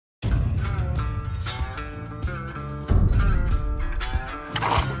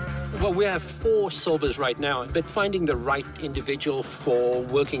Well, we have 4 Silvers right now, but finding the right individual for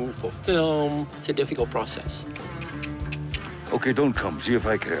working for film, it's a difficult process. Okay, don't come. See if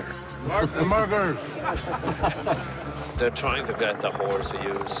I care. Marker. They're trying to get the horse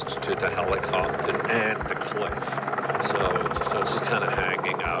used to the helicopter and the cliff. So it's just kind of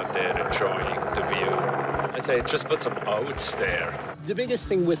hanging out there, enjoying the view. I say just put some oats there. The biggest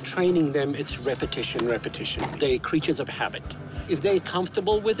thing with training them, it's repetition, repetition. They're creatures of habit. If they're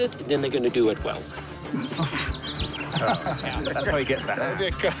comfortable with it, then they're going to do it well. Yeah, that's how he gets that.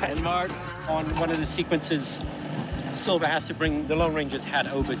 And Mark, on one of the sequences, Silver has to bring the Lone Ranger's hat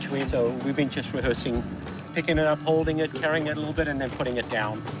over to him. So we've been just rehearsing, picking it up, holding it, carrying it a little bit, and then putting it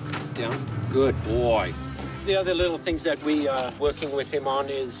down. Down. Good boy. The other little things that we are working with him on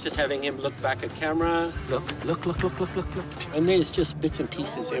is just having him look back at camera. Look. And there's just bits and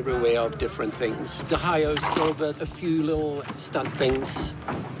pieces everywhere of different things. The Hi-Yo Silver, a few little stunt things,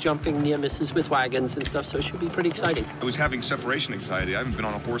 jumping near misses with wagons and stuff, so it should be pretty exciting. I was having separation anxiety. I haven't been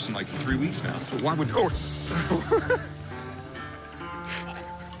on a horse in like 3 weeks now. So why would...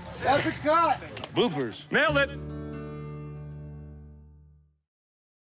 That's a cut. Bloopers. Nailed it.